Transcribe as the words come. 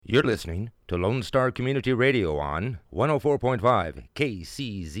You're listening to Lone Star Community Radio on 104.5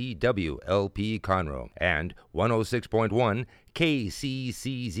 KCZW LP Conroe and 106.1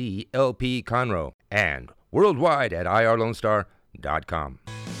 KCCZ LP Conroe and worldwide at irlonestar.com.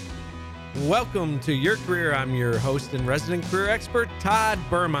 Welcome to Your Career. I'm your host and resident career expert, Todd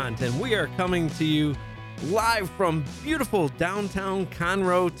Bermont, and we are coming to you live from beautiful downtown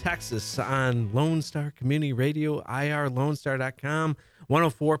Conroe, Texas on Lone Star Community Radio, irlonestar.com,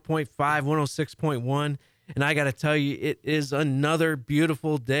 104.5, 106.1. And I got to tell you, it is another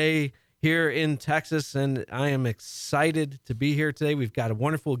beautiful day here in Texas, and I am excited to be here today. We've got a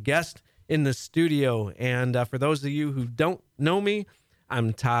wonderful guest in the studio. And for those of you who don't know me,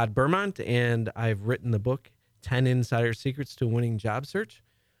 I'm Todd Bermont, and I've written the book, 10 Insider Secrets to a Winning Job Search.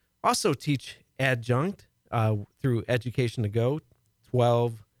 Also teach adjunct through Education to Go,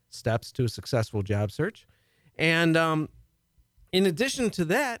 12 Steps to a Successful Job Search. And in addition to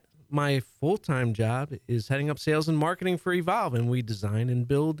that, my full-time job is heading up sales and marketing for Evolve, and we design and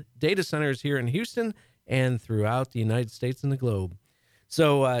build data centers here in Houston and throughout the United States and the globe.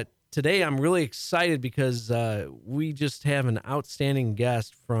 So today I'm really excited because we just have an outstanding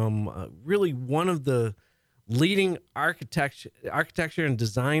guest from really one of the leading architecture and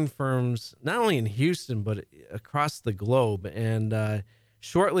design firms, not only in Houston, but across the globe. And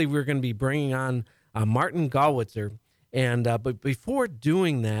shortly, we're going to be bringing on Martin Gallwitzer. And but before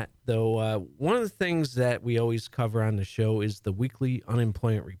doing that, though, one of the things that we always cover on the show is the weekly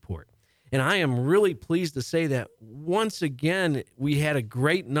unemployment report. And I am really pleased to say that once again, we had a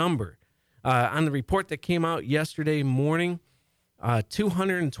great number on the report that came out yesterday morning.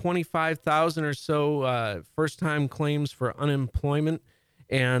 225,000 or so first-time claims for unemployment.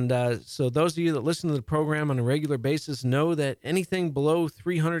 And so those of you that listen to the program on a regular basis know that anything below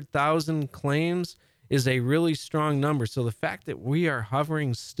 300,000 claims is a really strong number. So the fact that we are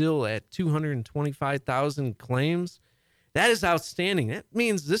hovering still at 225,000 claims, that is outstanding. That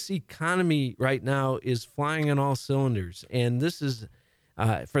means this economy right now is flying on all cylinders. And this is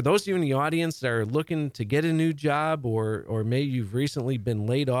for those of you in the audience that are looking to get a new job, or maybe you've recently been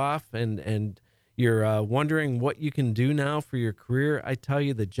laid off and you're wondering what you can do now for your career, I tell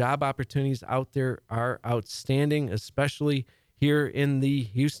you the job opportunities out there are outstanding, especially here in the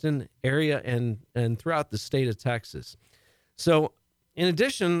Houston area and throughout the state of Texas. So in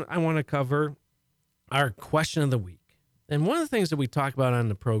addition, I want to cover our question of the week. And one of the things that we talk about on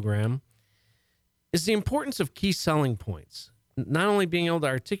the program is the importance of key selling points. Not only being able to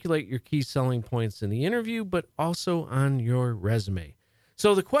articulate your key selling points in the interview, but also on your resume.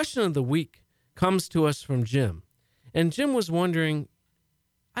 So the question of the week comes to us from Jim. And Jim was wondering,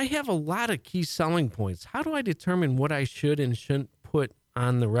 I have a lot of key selling points. How do I determine what I should and shouldn't put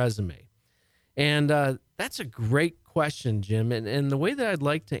on the resume? And that's a great question, Jim. And the way that I'd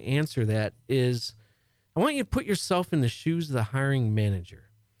like to answer that is I want you to put yourself in the shoes of the hiring manager.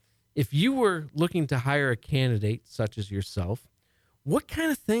 If you were looking to hire a candidate such as yourself, what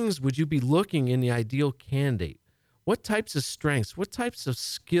kind of things would you be looking in the ideal candidate? What types of strengths, what types of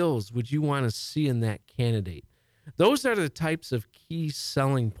skills would you want to see in that candidate? Those are the types of key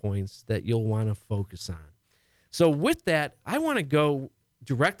selling points that you'll want to focus on. So with that, I want to go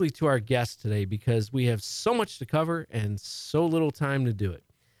directly to our guest today because we have so much to cover and so little time to do it.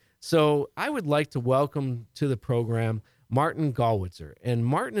 So I would like to welcome to the program Martin Gallwitzer. And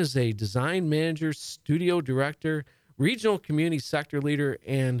Martin is a design manager, studio director, regional community sector leader,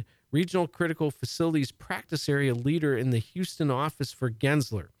 and regional critical facilities practice area leader in the Houston office for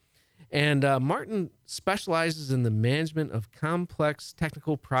Gensler. And Martin specializes in the management of complex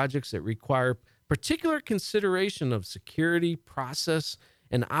technical projects that require particular consideration of security, process,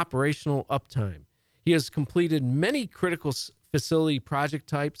 and operational uptime. He has completed many critical facility project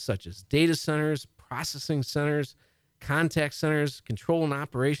types such as data centers, processing centers, contact centers, control and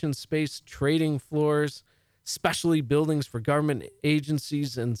operations space, trading floors, specialty buildings for government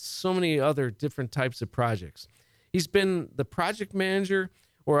agencies, and so many other different types of projects. He's been the project manager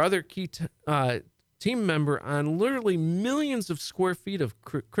or other key team member on literally millions of square feet of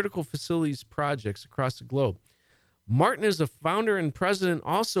critical facilities projects across the globe. Martin is a founder and president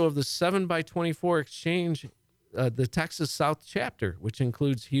also of the 7x24 Exchange, the Texas South chapter, which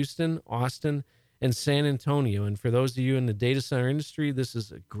includes Houston, Austin, and San Antonio. And for those of you in the data center industry, this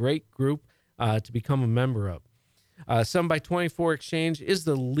is a great group to become a member of. 7x24 Exchange is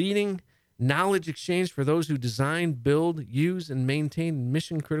the leading knowledge exchange for those who design, build, use, and maintain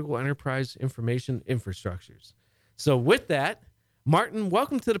mission-critical enterprise information infrastructures. So with that, Martin,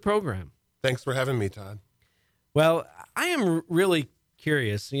 welcome to the program. Thanks for having me, Todd. Well, I am really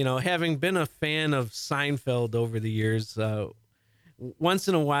curious, having been a fan of Seinfeld over the years, once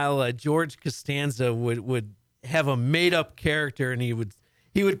in a while, George Costanza would have a made up character, and he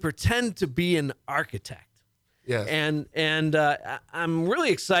would pretend to be an architect. Yes. And I'm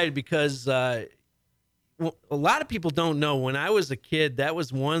really excited because a lot of people don't know. When I was a kid, that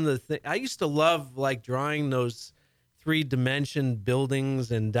was one of the things I used to love, like drawing those 3-dimension buildings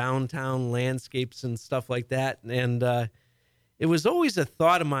and downtown landscapes and stuff like that. And it was always a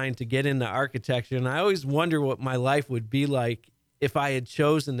thought of mine to get into architecture. And I always wonder what my life would be like if I had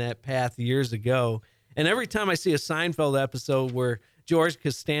chosen that path years ago. And every time I see a Seinfeld episode where George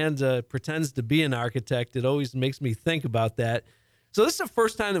Costanza pretends to be an architect, it always makes me think about that. So this is the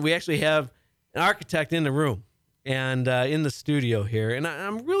first time that we actually have an architect in the room and in the studio here. And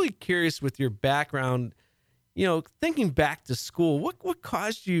I'm really curious with your background, thinking back to school, what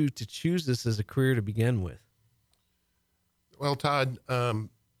caused you to choose this as a career to begin with? Well, Todd,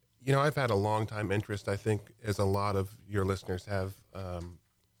 I've had a long time interest, I think, as a lot of your listeners have,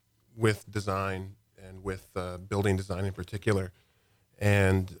 with design and with building design in particular.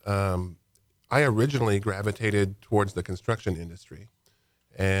 And I originally gravitated towards the construction industry.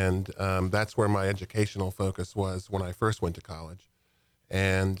 And that's where my educational focus was when I first went to college.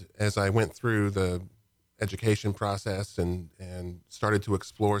 And as I went through the education process and started to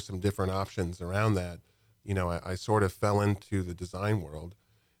explore some different options around that, I sort of fell into the design world.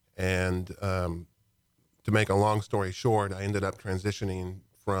 And to make a long story short, I ended up transitioning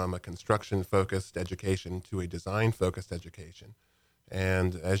from a construction-focused education to a design-focused education.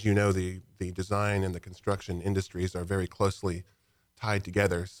 And as you know, the design and the construction industries are very closely tied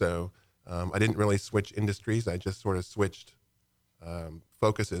together. So I didn't really switch industries. I just sort of switched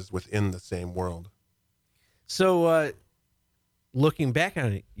focuses within the same world. So looking back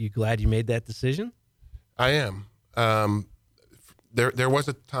on it, you glad you made that decision? I am. There was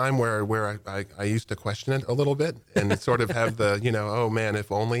a time where I used to question it a little bit and sort of have the, oh man,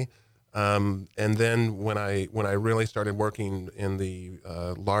 if only. And then when I really started working in the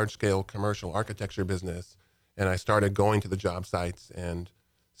large scale commercial architecture business, and I started going to the job sites and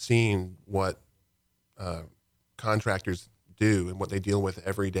seeing what contractors do and what they deal with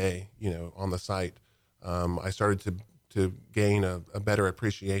every day, on the site, I started to gain a better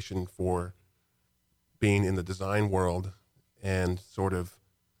appreciation for being in the design world and sort of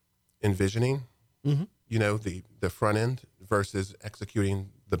envisioning, the front end versus executing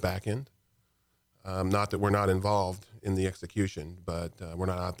the back end. Not that we're not involved in the execution, but we're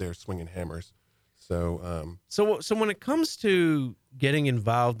not out there swinging hammers. So when it comes to getting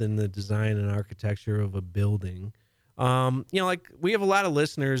involved in the design and architecture of a building, like we have a lot of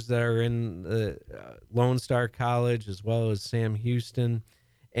listeners that are in Lone Star College as well as Sam Houston,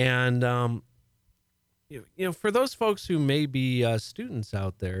 and for those folks who may be students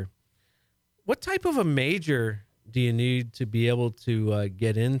out there, what type of a major do you need to be able to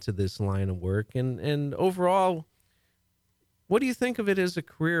get into this line of work? And overall, what do you think of it as a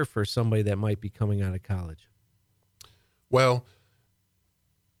career for somebody that might be coming out of college? Well,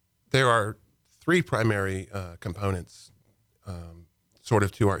 there are 3 primary components sort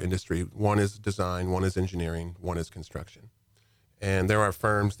of to our industry. One is design, one is engineering, one is construction. And there are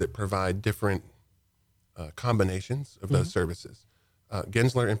firms that provide different combinations of those services.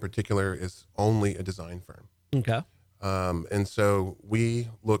 Gensler in particular is only a design firm. Okay. And so we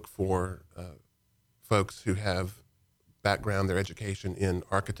look for folks who have background, their education in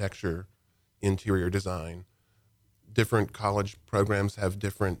architecture, interior design. Different college programs have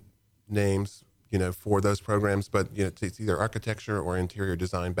different names, for those programs, but it's either architecture or interior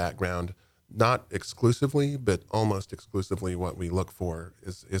design background. Not exclusively, but almost exclusively what we look for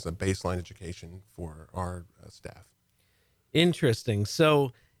is a baseline education for our staff. Interesting.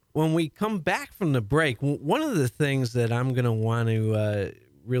 So when we come back from the break, one of the things that I'm going to want to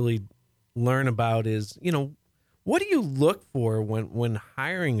really learn about is, what do you look for when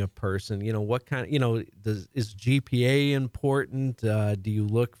hiring a person? What kind of, is GPA important? Do you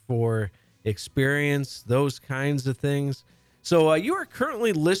look for experience, those kinds of things? So you are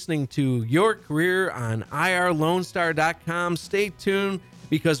currently listening to Your Career on IRLoneStar.com. Stay tuned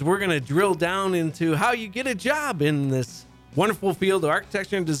because we're going to drill down into how you get a job in this wonderful field of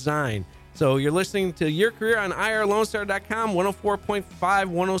architecture and design. So you're listening to Your Career on IRLoneStar.com, 104.5,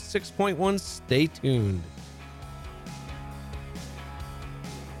 106.1. Stay tuned.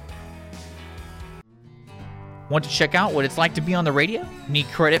 Want to check out what it's like to be on the radio? Need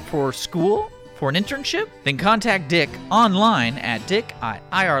credit for school? For an internship? Then contact Dick online at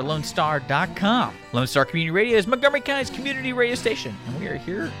dick@irlonestar.com. Lone Star Community Radio is Montgomery County's community radio station, and we are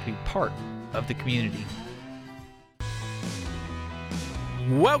here to be part of the community.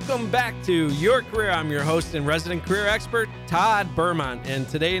 Welcome back to Your Career. I'm your host and resident career expert, Todd Bermont. And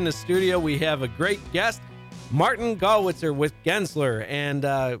today in the studio, we have a great guest, Martin Gallwitzer with Gensler.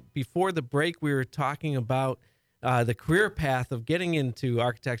 And before the break, we were talking about the career path of getting into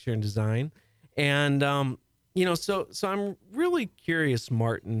architecture and design. And, so I'm really curious,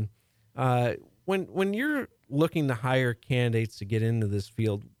 Martin, when you're looking to hire candidates to get into this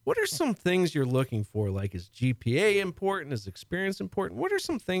field, what are some things you're looking for? Like, is GPA important? Is experience important? What are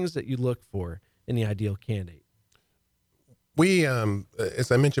some things that you look for in the ideal candidate? We,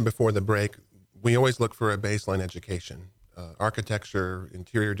 as I mentioned before the break, we always look for a baseline education, architecture,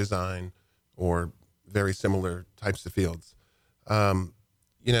 interior design, or very similar types of fields.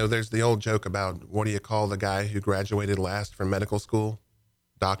 There's the old joke about what do you call the guy who graduated last from medical school?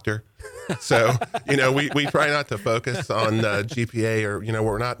 Doctor. So, we try not to focus on GPA, or,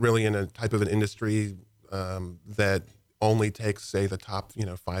 we're not really in a type of an industry that only takes, say, the top,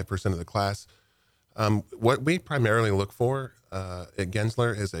 5% of the class. What we primarily look for at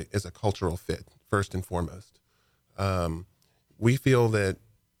Gensler is a cultural fit, first and foremost. We feel that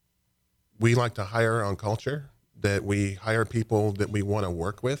we like to hire on culture, that we hire people that we want to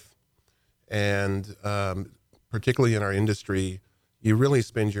work with. And particularly in our industry, you really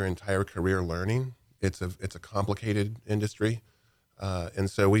spend your entire career learning. It's a complicated industry. And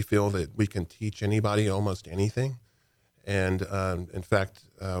so we feel that we can teach anybody almost anything. And in fact,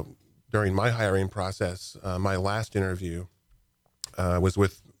 during my hiring process, my last interview was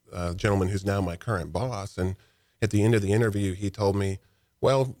with a gentleman who's now my current boss. And at the end of the interview, he told me,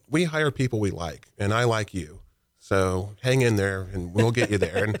 well, we hire people we like, and I like you. So hang in there, and we'll get you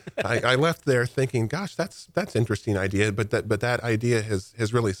there. And I left there thinking, gosh, that's interesting idea, but that idea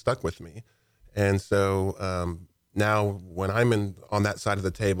has really stuck with me. And so now when I'm on that side of the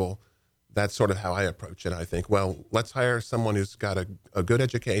table, that's sort of how I approach it. I think, well, let's hire someone who's got a good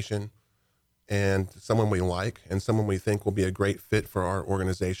education, and someone we like, and someone we think will be a great fit for our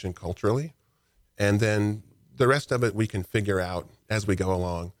organization culturally. And then the rest of it we can figure out as we go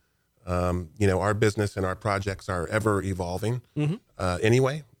along. Our business and our projects are ever evolving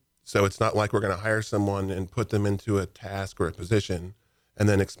anyway. So it's not like we're going to hire someone and put them into a task or a position and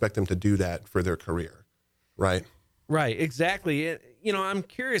then expect them to do that for their career. Right. Right. Exactly. I'm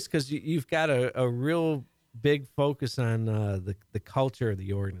curious because you've got a real big focus on the culture of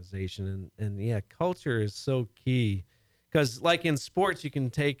the organization. And culture is so key. Because like in sports, you can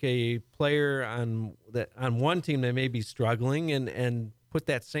take a player on one team that may be struggling and put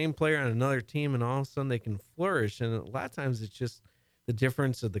that same player on another team, and all of a sudden they can flourish. And a lot of times it's just the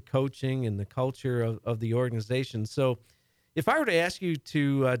difference of the coaching and the culture of the organization. So if I were to ask you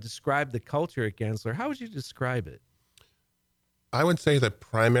to describe the culture at Gensler, how would you describe it? I would say the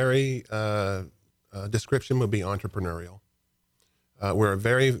primary description would be entrepreneurial. We're a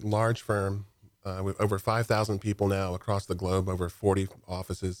very large firm. With over 5,000 people now across the globe, over 40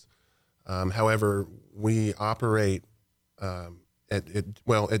 offices. However, we operate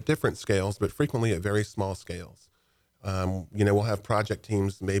at different scales, but frequently at very small scales. We'll have project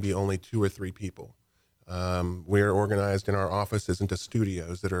teams, maybe only 2 or 3 people. We're organized in our offices into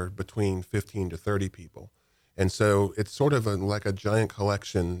studios that are between 15 to 30 people. And so it's sort of like a giant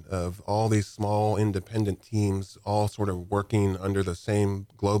collection of all these small independent teams, all sort of working under the same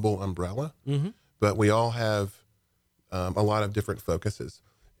global umbrella. Mm-hmm. But we all have a lot of different focuses.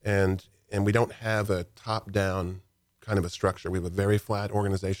 And we don't have a top-down kind of a structure. We have a very flat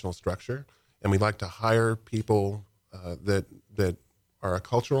organizational structure. And we like to hire people that are a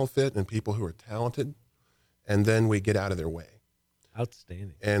cultural fit and people who are talented. And then we get out of their way.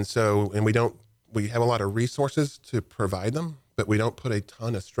 Outstanding. And so, we have a lot of resources to provide them, but we don't put a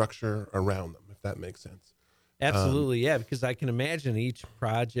ton of structure around them, if that makes sense. Absolutely, because I can imagine each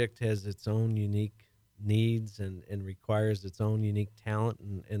project has its own unique needs and requires its own unique talent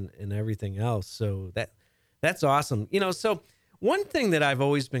and everything else. So that's awesome. So one thing that I've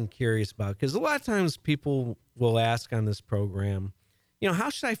always been curious about, because a lot of times people will ask on this program, how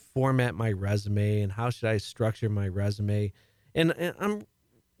should I format my resume and how should I structure my resume? And I'm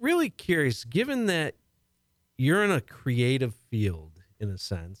really curious, given that you're in a creative field, in a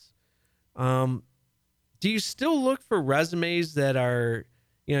sense, do you still look for resumes that are,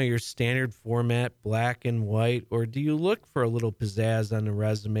 your standard format, black and white, or do you look for a little pizzazz on the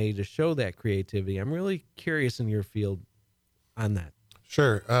resume to show that creativity? I'm really curious in your field on that.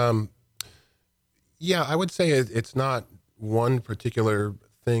 Sure. I would say it's not one particular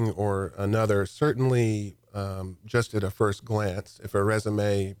thing or another. Certainly, just at a first glance, if a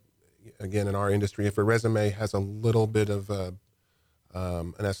resume, again in our industry, if a resume has a little bit of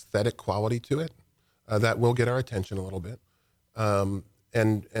an aesthetic quality to it, that will get our attention a little bit.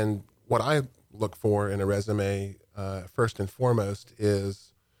 and what I look for in a resume, first and foremost,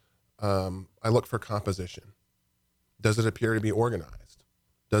 is I look for composition. Does it appear to be organized?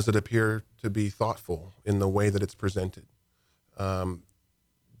 Does it appear to be thoughtful in the way that it's presented?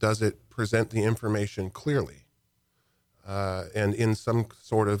 Does it present the information clearly and in some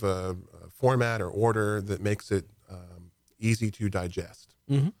sort of a format or order that makes it easy to digest?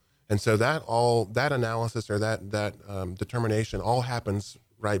 Mm-hmm. And so that analysis or that determination all happens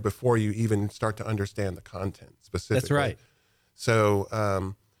right before you even start to understand the content specifically. That's right.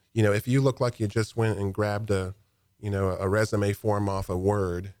 So, if you look like you just went and grabbed a resume form off of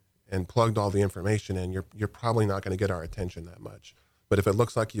Word and plugged all the information in, you're probably not going to get our attention that much. But if it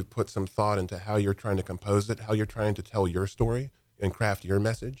looks like you've put some thought into how you're trying to compose it, how you're trying to tell your story and craft your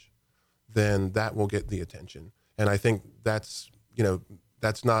message, then that will get the attention. And I think that's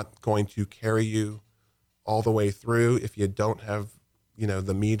not going to carry you all the way through if you don't have,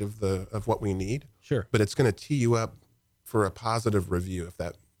 the meat of what we need. Sure. But it's going to tee you up for a positive review, if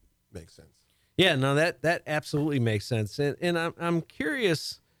that makes sense. Yeah, no, that absolutely makes sense. And I'm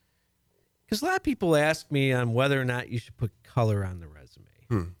curious, because a lot of people ask me on whether or not you should put color on the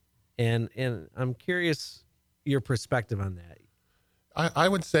resume. And I'm curious your perspective on that. I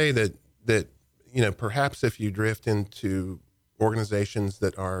would say that perhaps if you drift into organizations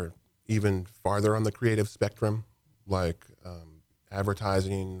that are even farther on the creative spectrum, like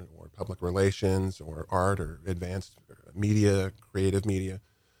advertising or public relations or art or advanced media, creative media,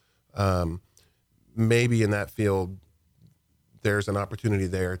 maybe in that field, there's an opportunity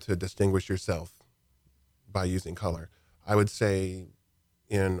there to distinguish yourself by using color. I would say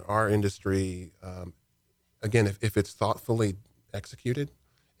in our industry, again, if it's thoughtfully executed,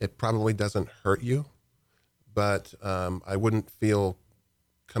 it probably doesn't hurt you, but I wouldn't feel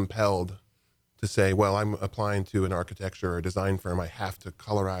compelled to say, well, I'm applying to an architecture or design firm, I have to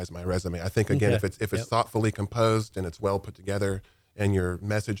colorize my resume. I think, again, if it's thoughtfully composed and it's well put together and your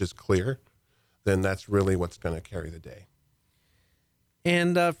message is clear, then that's really what's going to carry the day.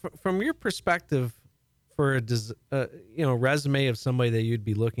 And from your perspective, for a resume of somebody that you'd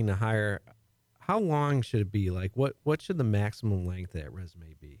be looking to hire, how long should it be? Like, what should the maximum length of that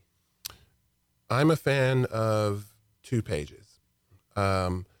resume be? I'm a fan of 2 pages.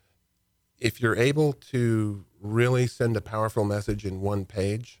 If you're able to really send a powerful message in 1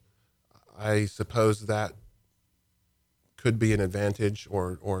 page, I suppose that could be an advantage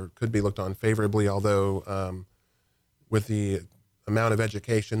or could be looked on favorably, although with the amount of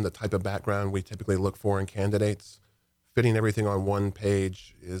education, the type of background we typically look for in candidates, fitting everything on 1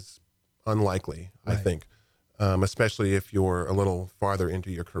 page is unlikely, right. I think, especially if you're a little farther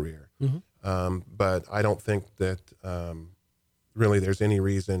into your career. Mm-hmm. But I don't think that really there's any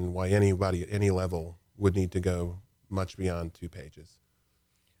reason why anybody at any level would need to go much beyond 2 pages.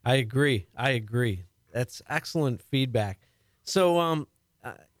 I agree. That's excellent feedback. So, I'm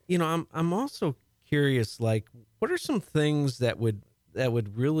also curious, like, what are some things that would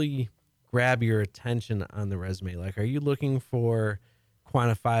really grab your attention on the resume? Like, are you looking for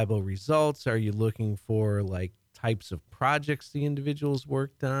quantifiable results? Are you looking for like types of projects the individual's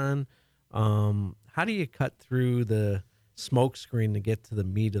worked on? How do you cut through the smoke screen to get to the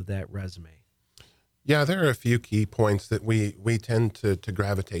meat of that resume? Yeah, there are a few key points that we tend to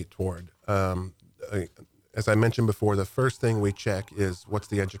gravitate toward. As I mentioned before, the first thing we check is what's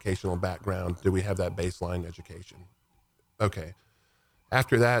the educational background? Do we have that baseline education? Okay.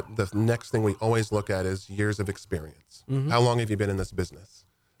 After that, the next thing we always look at is years of experience. Mm-hmm. How long have you been in this business?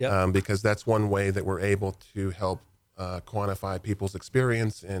 Yep. Because that's one way that we're able to help quantify people's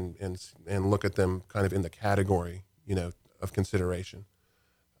experience and look at them kind of in the category, of consideration.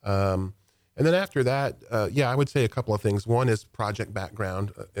 And then after that, I would say a couple of things. One is project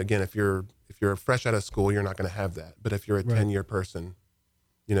background. Again, if you're fresh out of school, you're not going to have that. But if you're a 10-year person,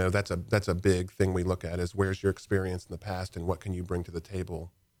 that's a big thing we look at is where's your experience in the past and what can you bring to the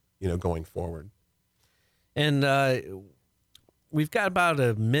table, going forward. And we've got about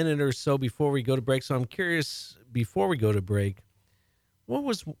a minute or so before we go to break. So I'm curious, before we go to break,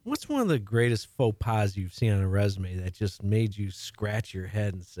 what's one of the greatest faux pas you've seen on a resume that just made you scratch your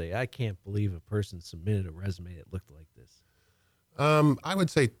head and say, I can't believe a person submitted a resume that looked like this? I would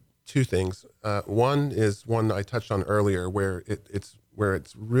say 2 things. One is one I touched on earlier, where it's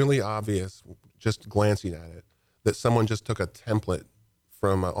really obvious, just glancing at it, that someone just took a template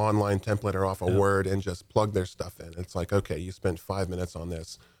from an online template or off a Word and just plugged their stuff in. It's like, okay, you spent 5 minutes on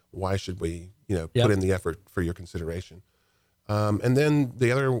this. Why should we, put in the effort for your consideration? And then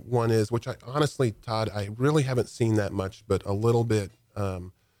the other one is, which I honestly, Todd, I really haven't seen that much, but a little bit,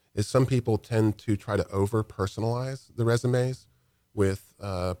 is some people tend to try to over personalize the resumes, with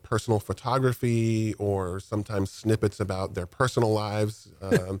personal photography or sometimes snippets about their personal lives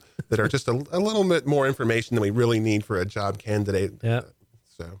that are just a little bit more information than we really need for a job candidate.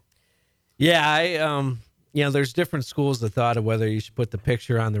 Yeah. Yeah, there's different schools of thought of whether you should put the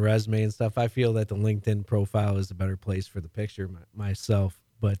picture on the resume and stuff. I feel that the LinkedIn profile is a better place for the picture myself.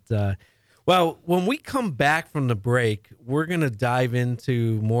 But, well, when we come back from the break, we're going to dive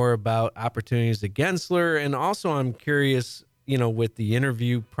into more about opportunities at Gensler. And also I'm curious, with the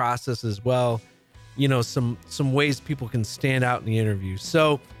interview process as well, some ways people can stand out in the interview.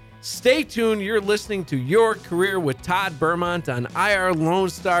 So stay tuned. You're listening to Your Career with Todd Bermont on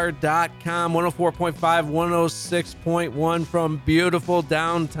irlonestar.com, 104.5, 106.1 from beautiful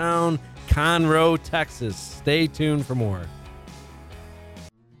downtown Conroe, Texas. Stay tuned for more.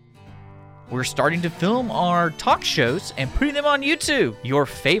 We're starting to film our talk shows and putting them on YouTube. Your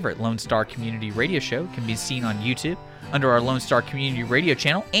favorite Lone Star Community Radio show can be seen on YouTube under our Lone Star Community Radio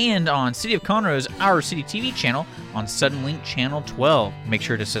channel and on City of Conroe's Our City TV channel on Suddenlink Channel 12. Make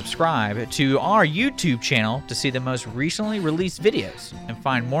sure to subscribe to our YouTube channel to see the most recently released videos and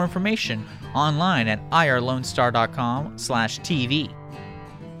find more information online at irlonestar.com/TV.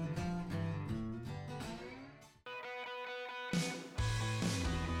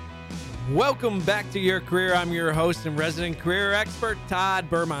 Welcome back to Your Career. I'm your host and resident career expert, Todd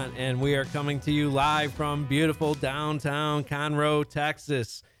Bermont, and we are coming to you live from beautiful downtown Conroe,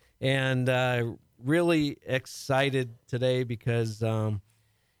 Texas. And really excited today because,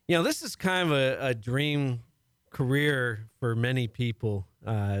 this is kind of a dream career for many people,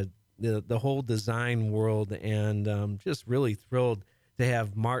 the whole design world, and just really thrilled to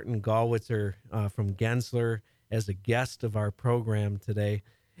have Martin Gallwitzer from Gensler as a guest of our program today.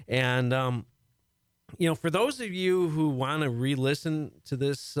 And, for those of you who want to re-listen to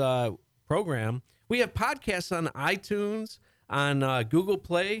this program, we have podcasts on iTunes, on Google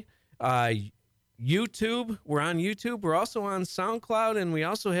Play, YouTube. We're on YouTube. We're also on SoundCloud, and we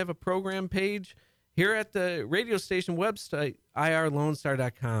also have a program page here at the radio station website,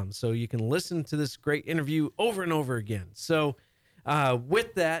 irlonestar.com. So you can listen to this great interview over and over again. So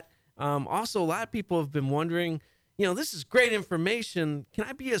with that, also a lot of people have been wondering, this is great information. Can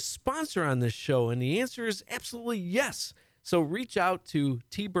I be a sponsor on this show? And the answer is absolutely yes. So reach out to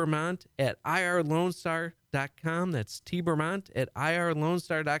T. Bermont at irlonestar.com. That's T. Bermont at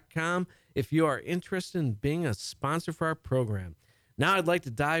irlonestar.com if you are interested in being a sponsor for our program. Now I'd like to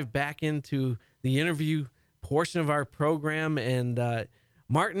dive back into the interview portion of our program. And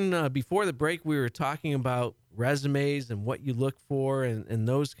Martin, before the break, we were talking about resumes and what you look for and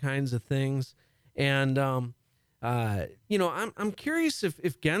those kinds of things. And I'm curious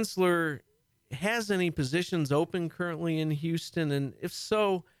if Gensler has any positions open currently in Houston, and if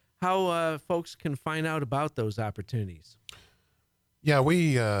so, how folks can find out about those opportunities. Yeah,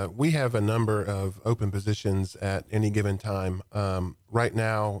 we have a number of open positions at any given time. Right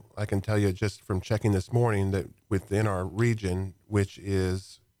now, I can tell you just from checking this morning that within our region, which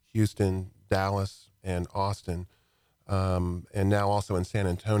is Houston, Dallas, and Austin, and now also in San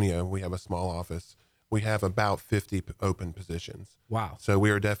Antonio, we have a small office. We have about 50 open positions. Wow. So we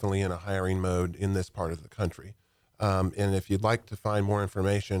are definitely in a hiring mode in this part of the country. And if you'd like to find more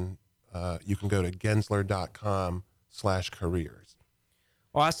information, you can go to gensler.com/careers.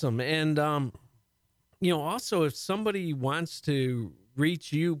 Awesome. And, also if somebody wants to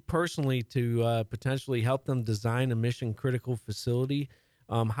reach you personally to potentially help them design a mission critical facility,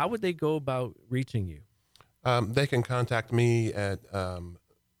 how would they go about reaching you? They can contact me at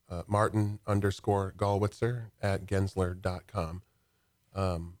Martin_Gallwitzer at Gensler.com.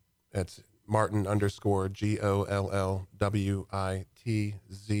 It's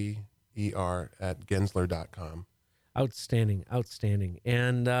Martin_GOLLWITZER at Gensler.com. Outstanding.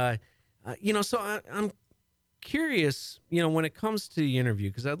 And, so I'm curious, when it comes to the interview,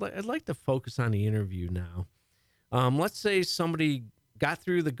 because I'd like to focus on the interview now. Let's say somebody got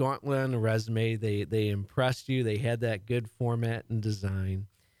through the gauntlet on the resume. They impressed you. They had that good format and design.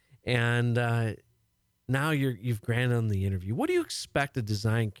 And now you've granted them the interview. What do you expect a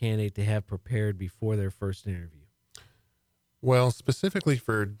design candidate to have prepared before their first interview? Well, specifically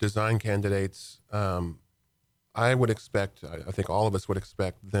for design candidates, I would expect, I think all of us would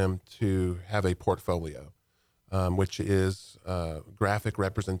expect them to have a portfolio, which is graphic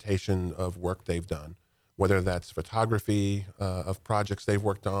representation of work they've done, whether that's photography of projects they've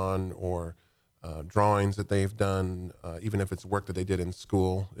worked on or drawings that they've done, even if it's work that they did in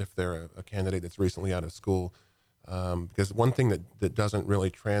school, if they're a candidate that's recently out of school. Because one thing that doesn't really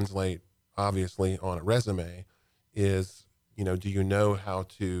translate, obviously, on a resume is, do you know how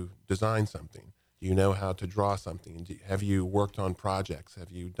to design something? Do you know how to draw something? Have you worked on projects? Have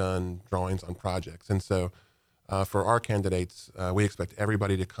you done drawings on projects? And so for our candidates, we expect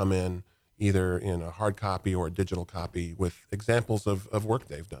everybody to come in either in a hard copy or a digital copy with examples of work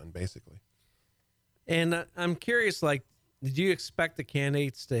they've done, basically. And I'm curious, like, did you expect the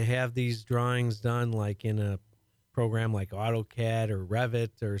candidates to have these drawings done like in a program like AutoCAD or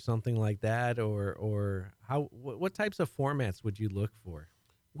Revit or something like that, or what types of formats would you look for?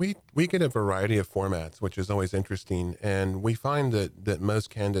 We get a variety of formats, which is always interesting, and we find that most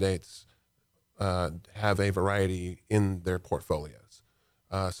candidates have a variety in their portfolios.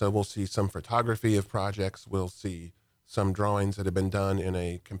 So we'll see some photography of projects. We'll see some drawings that have been done in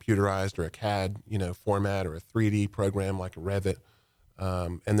a computerized or a CAD, format, or a 3D program like Revit.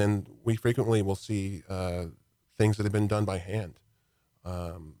 And then we frequently will see things that have been done by hand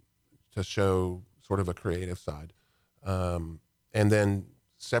to show sort of a creative side. And then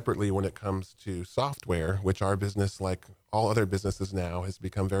separately, when it comes to software, which our business, like all other businesses now, has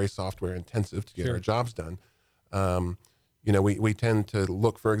become very software intensive to get Sure. our jobs done. We tend to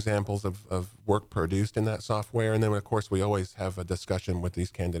look for examples of work produced in that software. And then, of course, we always have a discussion with these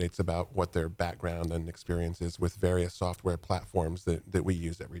candidates about what their background and experience is with various software platforms that we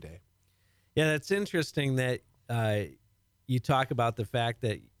use every day. Yeah, that's interesting that you talk about the fact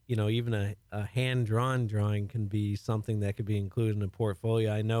that, even a hand-drawn drawing can be something that could be included in a portfolio.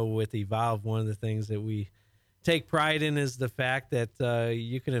 I know with Evolve, one of the things that we take pride in is the fact that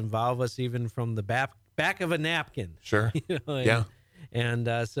you can involve us even from the back of a napkin. Sure. Yeah. And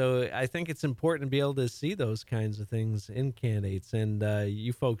so I think it's important to be able to see those kinds of things in candidates. And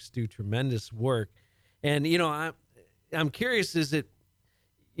you folks do tremendous work. And, I'm curious, is it,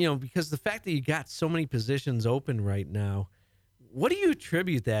 because the fact that you got so many positions open right now, what do you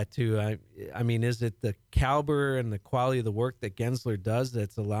attribute that to? I mean, is it the caliber and the quality of the work that Gensler does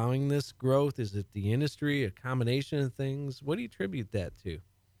that's allowing this growth? Is it the industry, a combination of things? What do you attribute that to?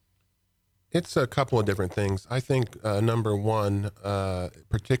 It's a couple of different things. I think number one,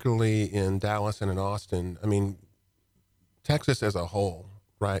 particularly in Dallas and in Austin, I mean, Texas as a whole,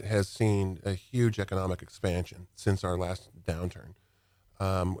 right, has seen a huge economic expansion since our last downturn.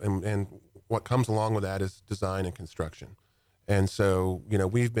 And what comes along with that is design and construction. And so,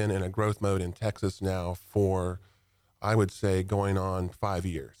 we've been in a growth mode in Texas now for, I would say, going on 5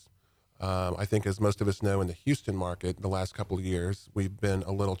 years. I think, as most of us know, in the Houston market, the last couple of years, we've been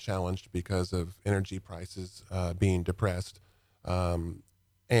a little challenged because of energy prices being depressed. And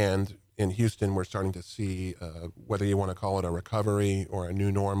in Houston, we're starting to see, whether you want to call it a recovery or a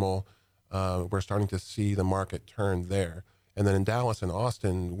new normal, we're starting to see the market turn there. And then in Dallas and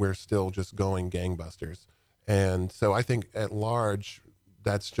Austin, we're still just going gangbusters. And so I think at large,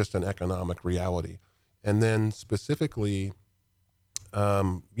 that's just an economic reality. And then specifically,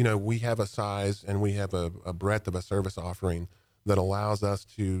 we have a size and we have a breadth of a service offering that allows us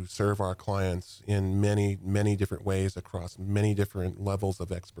to serve our clients in many, many different ways across many different levels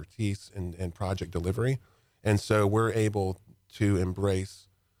of expertise and project delivery. And so we're able to embrace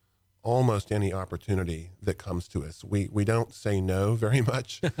almost any opportunity that comes to us. We don't say no very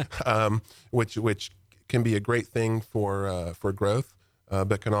much, which can be a great thing for growth,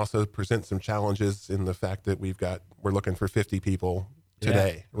 but can also present some challenges in the fact that we're looking for 50 people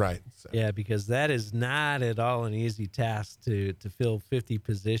today. Yeah. Right. So. Yeah, because that is not at all an easy task to fill 50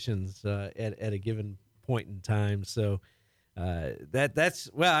 positions at a given point in time. So it's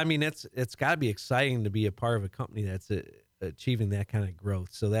got to be exciting to be a part of a company that's achieving that kind of growth.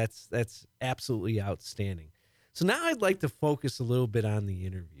 So that's absolutely outstanding. So now I'd like to focus a little bit on the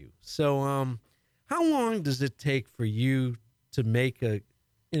interview. So how long does it take for you to make an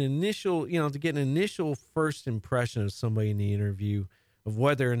initial, to get an initial first impression of somebody in the interview, of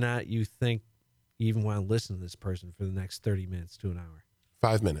whether or not you think you even want to listen to this person for the next 30 minutes to an hour?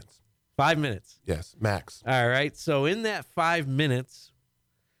 5 minutes. 5 minutes. Yes, max. All right. So in that 5 minutes,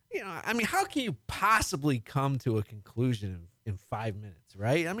 how can you possibly come to a conclusion in 5 minutes,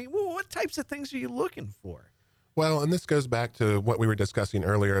 right? I mean, what types of things are you looking for? Well, and this goes back to what we were discussing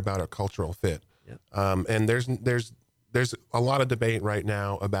earlier about a cultural fit. Yeah. And there's a lot of debate right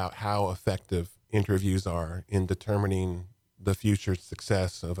now about how effective interviews are in determining the future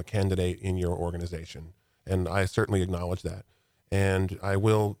success of a candidate in your organization. And I certainly acknowledge that. And I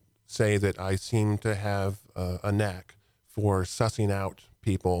will say that I seem to have a knack for sussing out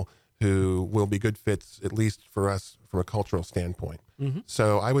people who will be good fits, at least for us from a cultural standpoint. Mm-hmm.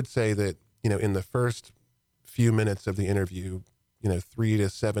 So I would say that, in the first few minutes of the interview, 3 to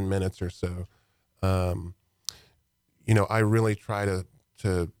 7 minutes or so, I really try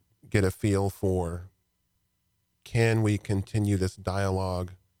to get a feel for, can we continue this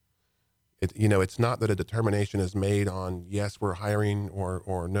dialogue It's not that a determination is made on yes, we're hiring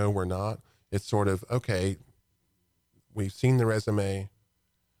or no, we're not. It's sort of, okay, we've seen the resume,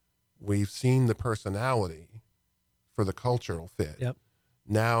 we've seen the personality for the cultural fit. Yep.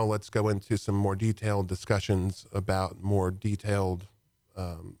 Now let's go into some more detailed discussions about more detailed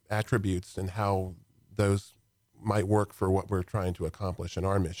attributes and how those might work for what we're trying to accomplish in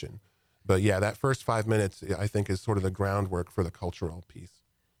our mission. But yeah, that first 5 minutes, I think, is sort of the groundwork for the cultural piece.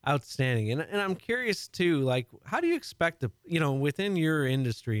 Outstanding. And I'm curious too, like, how do you expect within your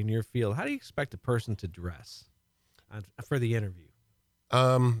industry and your field, how do you expect a person to dress for the interview?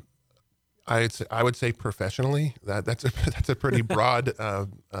 I would say professionally. That's a pretty broad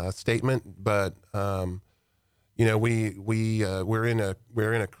statement, but we're in a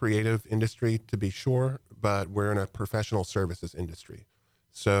creative industry, to be sure, but we're in a professional services industry.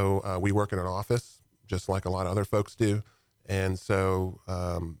 So we work in an office just like a lot of other folks do, and so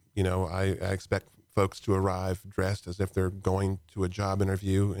I expect folks to arrive dressed as if they're going to a job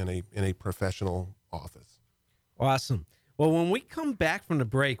interview in a professional office. Awesome. Well, when we come back from the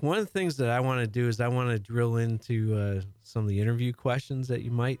break, one of the things that I want to do is I want to drill into some of the interview questions that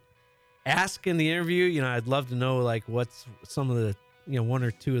you might ask in the interview. I'd love to know, like, what's some of the, one or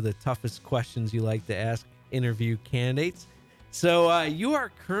two of the toughest questions you like to ask interview candidates. So you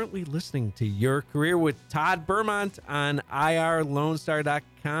are currently listening to Your Career with Todd Bermont on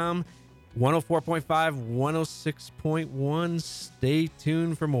IRLoneStar.com, 104.5, 106.1. Stay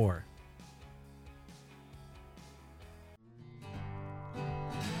tuned for more.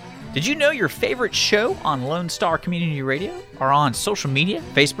 Did you know your favorite show on Lone Star Community Radio are on social media?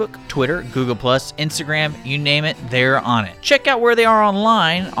 Facebook, Twitter, Google+, Instagram, you name it, they're on it. Check out where they are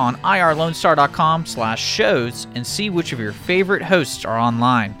online on irlonestar.com/shows and see which of your favorite hosts are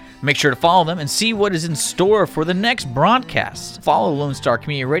online. Make sure to follow them and see what is in store for the next broadcast. Follow Lone Star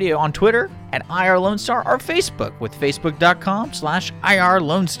Community Radio on Twitter at IRLoneStar or Facebook with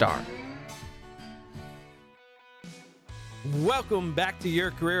facebook.com/IRLoneStar. Welcome back to Your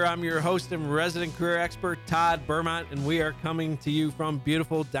Career. I'm your host and resident career expert, Todd Bermont, and we are coming to you from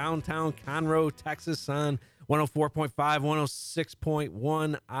beautiful downtown Conroe, Texas on 104.5,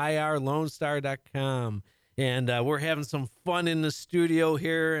 106.1, IRLoneStar.com. And we're having some fun in the studio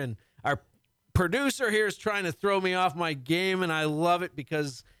here, and our producer here is trying to throw me off my game, and I love it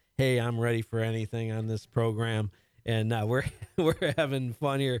because, hey, I'm ready for anything on this program. And we're having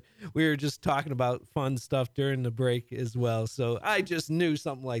fun here. We were just talking about fun stuff during the break as well. So I just knew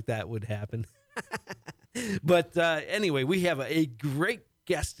something like that would happen. But anyway, we have a great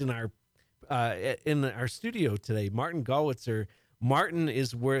guest in our studio today, Martin Gallwitzer. Martin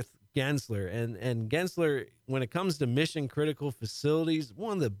is with Gensler, and Gensler, when it comes to mission critical facilities,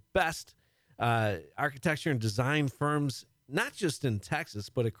 one of the best architecture and design firms, not just in Texas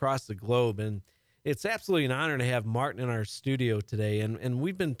but across the globe. And it's absolutely an honor to have Martin in our studio today, and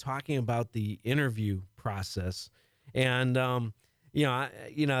we've been talking about the interview process, and I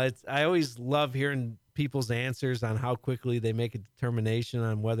always love hearing people's answers on how quickly they make a determination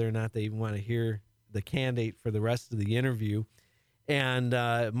on whether or not they want to hear the candidate for the rest of the interview. And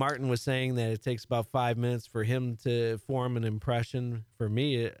Martin was saying that it takes about 5 minutes for him to form an impression. For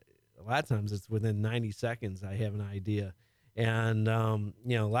me, a lot of times it's within 90 seconds I have an idea. And, a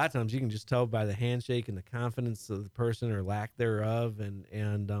lot of times you can just tell by the handshake and the confidence of the person or lack thereof and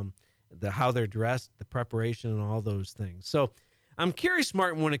how they're dressed, the preparation and all those things. So I'm curious,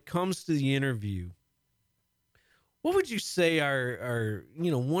 Martin, when it comes to the interview, what would you say are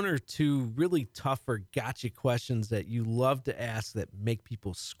one or two really tough or gotcha questions that you love to ask that make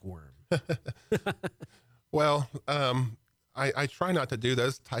people squirm? Well, I try not to do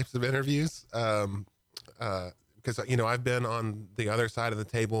those types of interviews. Because, I've been on the other side of the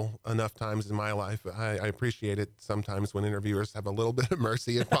table enough times in my life. I appreciate it sometimes when interviewers have a little bit of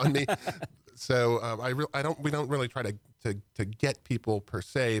mercy upon me. So we don't really try to get people per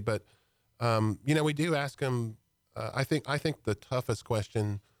se, but we do ask them. I think the toughest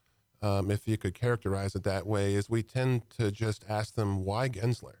question, if you could characterize it that way, is we tend to just ask them, why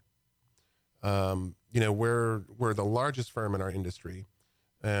Gensler? We're the largest firm in our industry.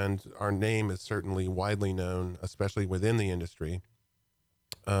 And our name is certainly widely known, especially within the industry.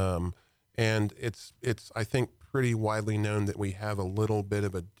 And it's I think pretty widely known that we have a little bit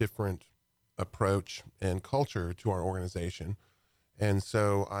of a different approach and culture to our organization. And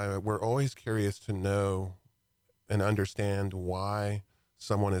so we're always curious to know and understand why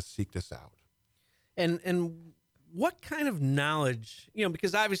someone has seeked us out. And what kind of knowledge,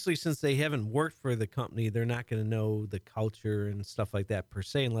 because obviously since they haven't worked for the company, they're not going to know the culture and stuff like that per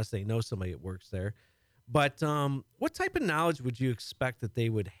se, unless they know somebody that works there. But what type of knowledge would you expect that they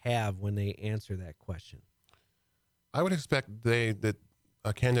would have when they answer that question? I would expect that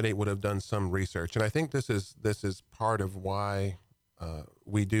a candidate would have done some research, and I think this is part of why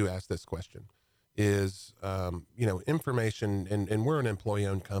we do ask this question. Is information, and we're an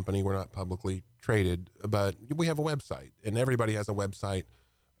employee-owned company. We're not publicly traded, but we have a website, and everybody has a website.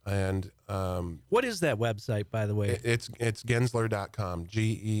 And what is that website, by the way? It's Gensler.com,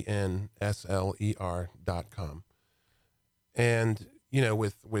 GENSLER.com. And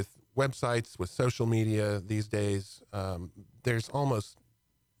with websites, with social media these days, there's almost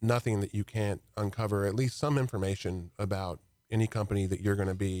nothing that you can't uncover at least some information about any company that you're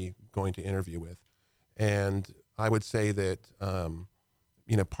going to interview with. And I would say that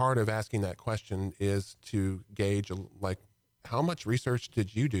part of asking that question is to gauge how much research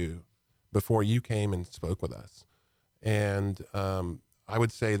did you do before you came and spoke with us? And I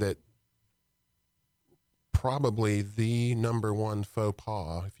would say that probably the number one faux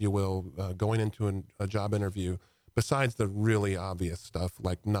pas, if you will, going into a job interview, besides the really obvious stuff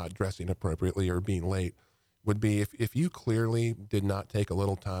like not dressing appropriately or being late, would be if you clearly did not take a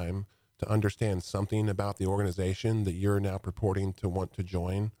little time to understand something about the organization that you're now purporting to want to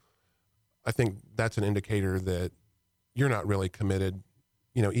join. I think that's an indicator that you're not really committed,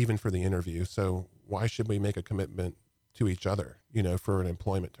 even for the interview. So why should we make a commitment to each other, for an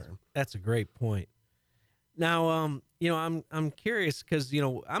employment term? That's a great point. Now, I'm curious because,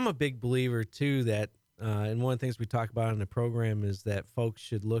 I'm a big believer too that, and one of the things we talk about in the program is that folks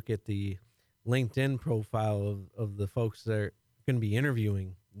should look at the LinkedIn profile of the folks that are going to be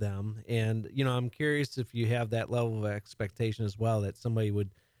interviewing them. And, I'm curious if you have that level of expectation as well, that somebody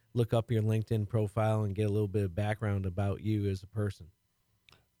would look up your LinkedIn profile and get a little bit of background about you as a person.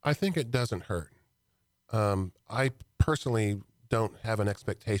 I think it doesn't hurt. I personally don't have an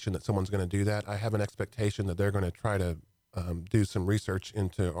expectation that someone's going to do that. I have an expectation that they're going to try to do some research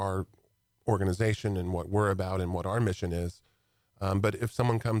into our organization and what we're about and what our mission is. But if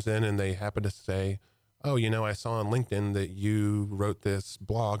someone comes in and they happen to say, oh, I saw on LinkedIn that you wrote this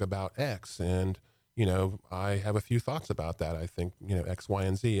blog about X, and I have a few thoughts about that. I think, X, Y,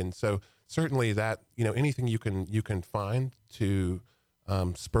 and Z. And so certainly that, anything you can find to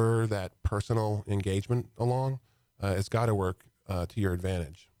spur that personal engagement along has got to work to your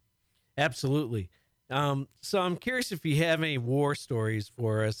advantage. Absolutely. So I'm curious if you have any war stories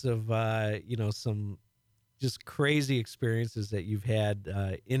for us of, some just crazy experiences that you've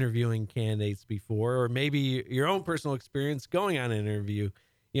had interviewing candidates before, or maybe your own personal experience going on an interview.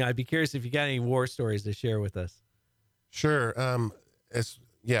 I'd be curious if you got any war stories to share with us. Sure.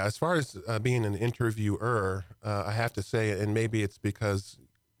 As far as being an interviewer, I have to say, and maybe it's because,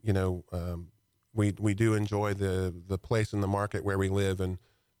 we do enjoy the place in the market where we live, and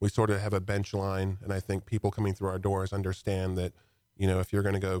we sort of have a bench line. And I think people coming through our doors understand that, if you're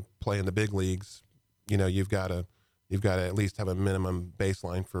going to go play in the big leagues, you've got to at least have a minimum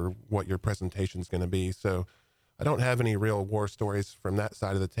baseline for what your presentation is going to be. So I don't have any real war stories from that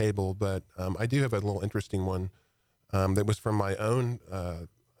side of the table, but I do have a little interesting one that was from my own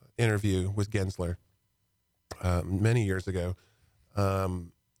interview with Gensler many years ago.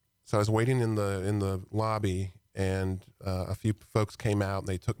 So I was waiting in the lobby, and a few folks came out, and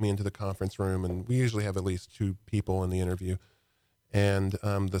they took me into the conference room, and we usually have at least 2 people in the interview. And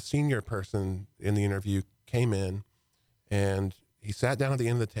the senior person in the interview came in, and he sat down at the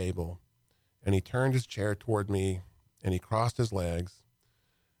end of the table, and he turned his chair toward me, and he crossed his legs,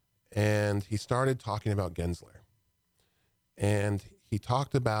 and he started talking about Gensler. And he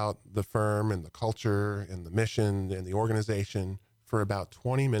talked about the firm and the culture and the mission and the organization for about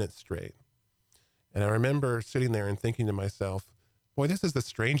 20 minutes straight. And I remember sitting there and thinking to myself, boy, this is the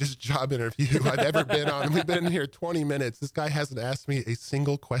strangest job interview I've ever been on. We've been in here 20 minutes. This guy hasn't asked me a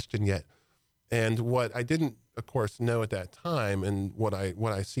single question yet. And what I didn't, of course, know at that time, and what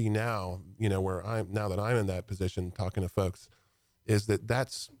I see now, now that I'm in that position talking to folks, is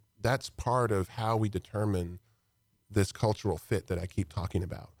that's part of how we determine this cultural fit that I keep talking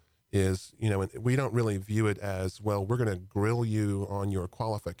about. Is, we don't really view it as, well, we're going to grill you on your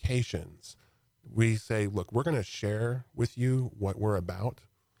qualifications. We say, look, we're going to share with you what we're about,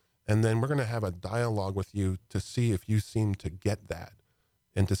 and then we're going to have a dialogue with you to see if you seem to get that,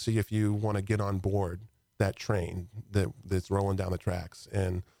 and to see if you want to get on board that train that's rolling down the tracks.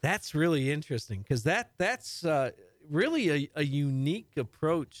 And that's really interesting, because that's really a unique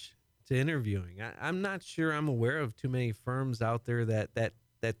approach to interviewing. I'm not sure I'm aware of too many firms out there that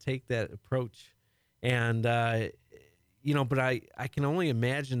take that approach. And, but I can only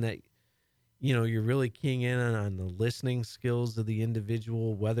imagine that, you're really keying in on the listening skills of the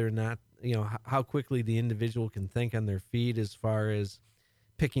individual, whether or not, how quickly the individual can think on their feet as far as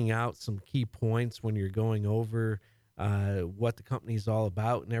picking out some key points when you're going over what the company's all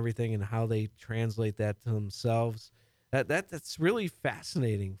about and everything, and how they translate that to themselves. That's really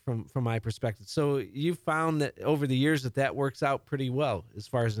fascinating from my perspective. So you found that over the years that works out pretty well as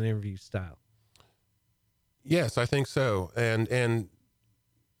far as an interview style. Yes, I think so. And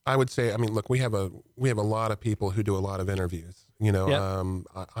I would say, I mean, look, we have a lot of people who do a lot of interviews.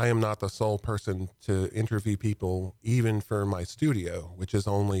 I am not the sole person to interview people, even for my studio, which is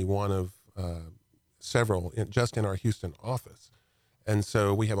only one of several just in our Houston office. And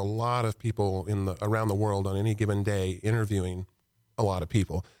so we have a lot of people around the world on any given day interviewing a lot of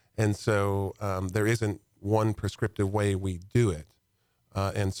people. And so there isn't one prescriptive way we do it.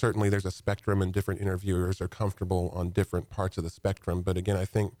 And certainly there's a spectrum, and different interviewers are comfortable on different parts of the spectrum. But again, I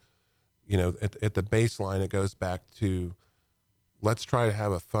think, at the baseline, it goes back to, let's try to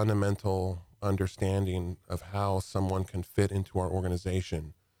have a fundamental understanding of how someone can fit into our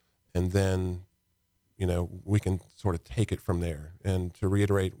organization. And then, we can sort of take it from there. And to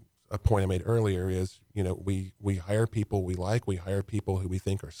reiterate a point I made earlier is, we hire people we like, we hire people who we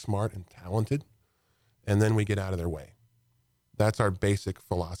think are smart and talented, and then we get out of their way. That's our basic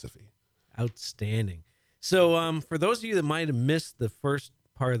philosophy. Outstanding. So for those of you that might have missed the first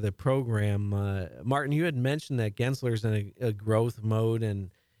part of the program, Martin, you had mentioned that Gensler's in a growth mode and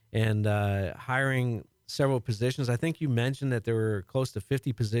hiring several positions. I think you mentioned that there were close to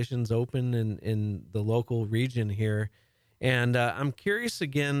 50 positions open in the local region here. And I'm curious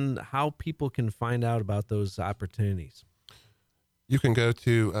again how people can find out about those opportunities. You can go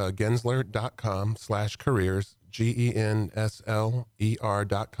to gensler.com/careers,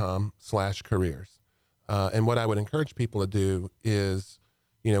 GENSLER.com/careers. And what I would encourage people to do is,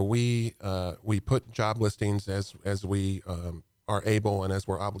 we put job listings as we are able and as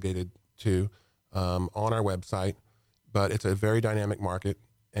we're obligated to on our website, but it's a very dynamic market,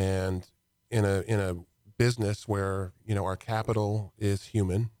 and in a business where our capital is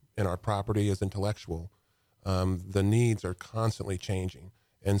human and our property is intellectual, the needs are constantly changing.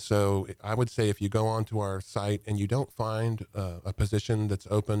 And so I would say, if you go onto our site and you don't find a position that's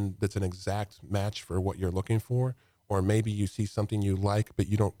open that's an exact match for what you're looking for, or maybe you see something you like but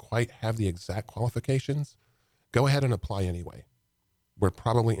you don't quite have the exact qualifications, go ahead and apply anyway. We're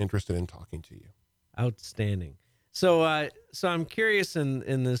probably interested in talking to you. Outstanding. So I'm curious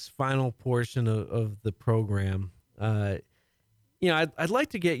in this final portion of the program, I'd like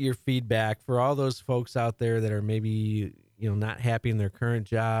to get your feedback for all those folks out there that are maybe, not happy in their current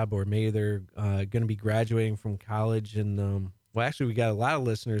job, or maybe they're going to be graduating from college. And, actually, we got a lot of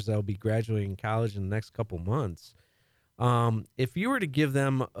listeners that'll be graduating college in the next couple months. If you were to give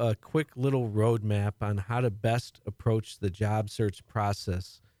them a quick little roadmap on how to best approach the job search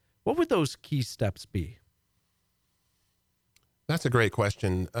process, what would those key steps be? That's a great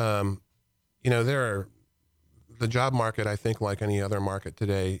question. The job market, I think, like any other market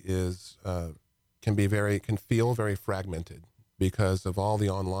today, can feel very fragmented because of all the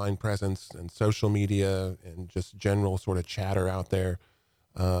online presence and social media and just general sort of chatter out there.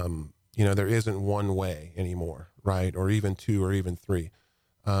 There isn't one way anymore, right? Or even two or even three.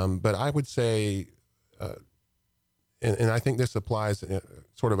 But I would say, and I think this applies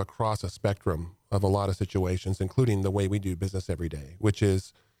sort of across a spectrum of a lot of situations, including the way we do business every day, which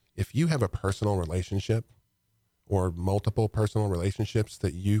is, if you have a personal relationship or multiple personal relationships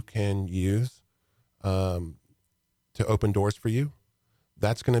that you can use to open doors for you,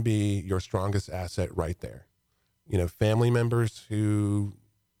 that's going to be your strongest asset right there. Family members who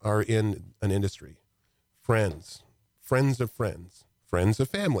are in an industry, friends of friends, friends of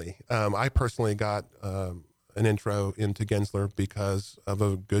family. I personally got an intro into Gensler because of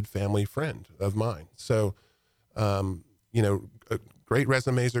a good family friend of mine. So, great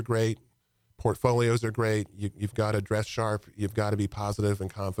resumes are great. Portfolios are great. You've got to dress sharp. You've got to be positive and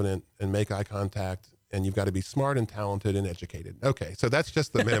confident and make eye contact. And you've got to be smart and talented and educated. Okay, so that's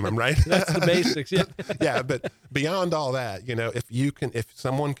just the minimum, right? That's the basics, yeah. Yeah, but beyond all that, if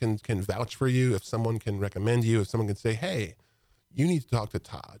someone can vouch for you, if someone can recommend you, if someone can say, hey, you need to talk to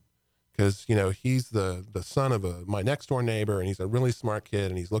Todd, because he's the son of my next door neighbor, and he's a really smart kid,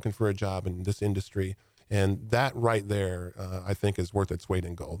 and he's looking for a job in this industry, and that right there, I think, is worth its weight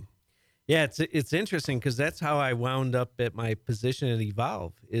in gold. Yeah, it's interesting, because that's how I wound up at my position at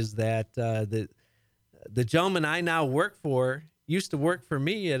Evolve. Is that the gentleman I now work for used to work for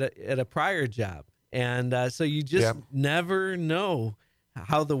me at a prior job, and so you just never know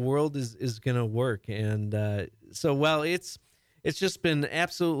how the world is going to work, and so it's It's just been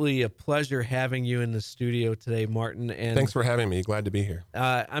absolutely a pleasure having you in the studio today, Martin. And Thanks for having me. Glad to be here.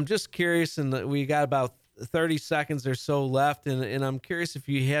 I'm just curious, and we got about 30 seconds or so left, and I'm curious if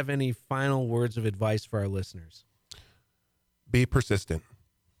you have any final words of advice for our listeners. Be persistent.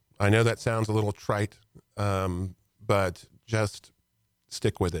 I know that sounds a little trite, but just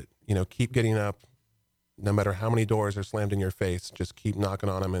stick with it. Keep getting up. No matter how many doors are slammed in your face, just keep knocking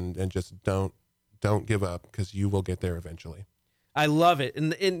on them and just don't give up, because you will get there eventually. I love it.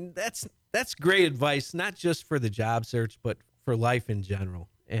 And that's great advice, not just for the job search, but for life in general.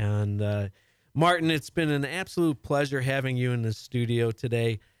 And Martin, it's been an absolute pleasure having you in the studio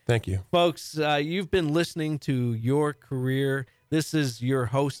today. Thank you. Folks, you've been listening to Your Career. This is your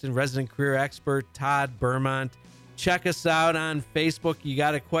host and resident career expert, Todd Bermont. Check us out on Facebook. You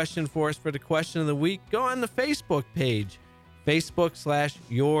got a question for us for the question of the week? Go on the Facebook page,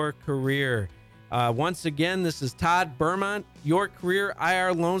 Facebook/Your Career. Once again, this is Todd Bermont, Your Career,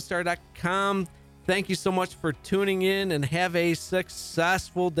 IRLoneStar.com. Thank you so much for tuning in, and have a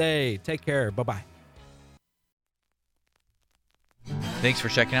successful day. Take care. Bye-bye. Thanks for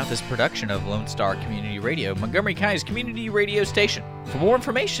checking out this production of Lone Star Community Radio, Montgomery County's community radio station. For more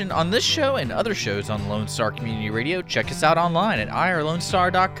information on this show and other shows on Lone Star Community Radio, check us out online at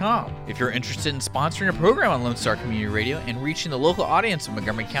irlonestar.com. If you're interested in sponsoring a program on Lone Star Community Radio and reaching the local audience of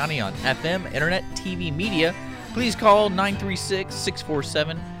Montgomery County on FM, internet, TV, media, please call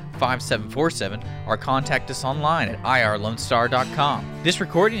 936-647-5747 or contact us online at irlonestar.com. This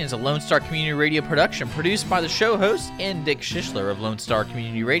recording is a Lone Star Community Radio production produced by the show host and Dick Schischler of Lone Star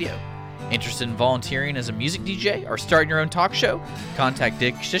Community Radio. Interested in volunteering as a music DJ or starting your own talk show? Contact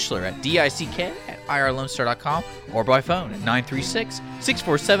Dick Schischler at dick@irlonestar.com or by phone at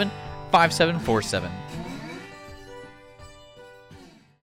 936-647-5747.